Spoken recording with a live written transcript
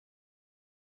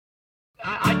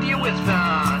I deal with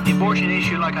the abortion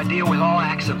issue like I deal with all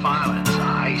acts of violence.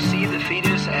 I see the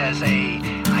fetus as a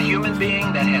human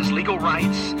being that has legal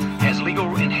rights, has legal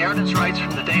inheritance rights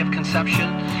from the day of conception.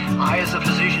 I, as a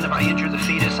physician, if I injure the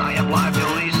fetus, I have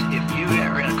liabilities. If you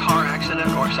are in a car accident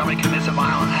or if somebody commits a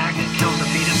violent act and kills the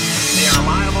fetus, they are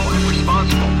liable and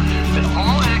responsible. But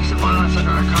all acts of violence under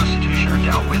our Constitution are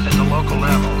dealt with at the local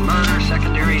level. Murder,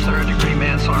 secondary, third-degree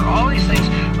manslaughter, all these things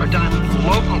are done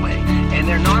locally, and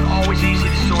they're not always easy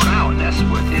to sort out. And that's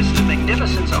what is the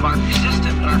magnificence of our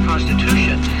system and our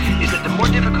Constitution, is that the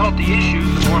more difficult the issue,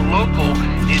 the more local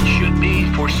it should be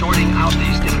for sorting out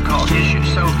these difficult issues.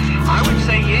 So I would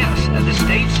say yes, the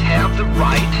states have the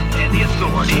right and the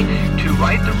authority to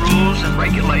write the rules and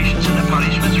regulations and the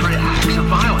punishments for acts of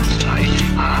violence.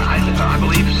 I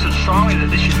believe so strongly that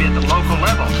this should be at the local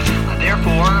level.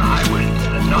 Therefore, I would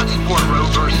not support Roe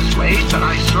versus Wade, but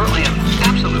I certainly am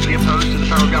absolutely opposed to the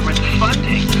federal government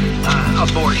funding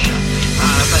abortion.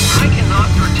 But I cannot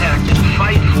protect and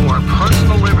fight for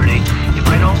personal liberty if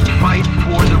I don't fight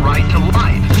for the right to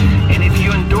life. And if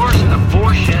you endorse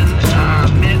abortion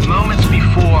moment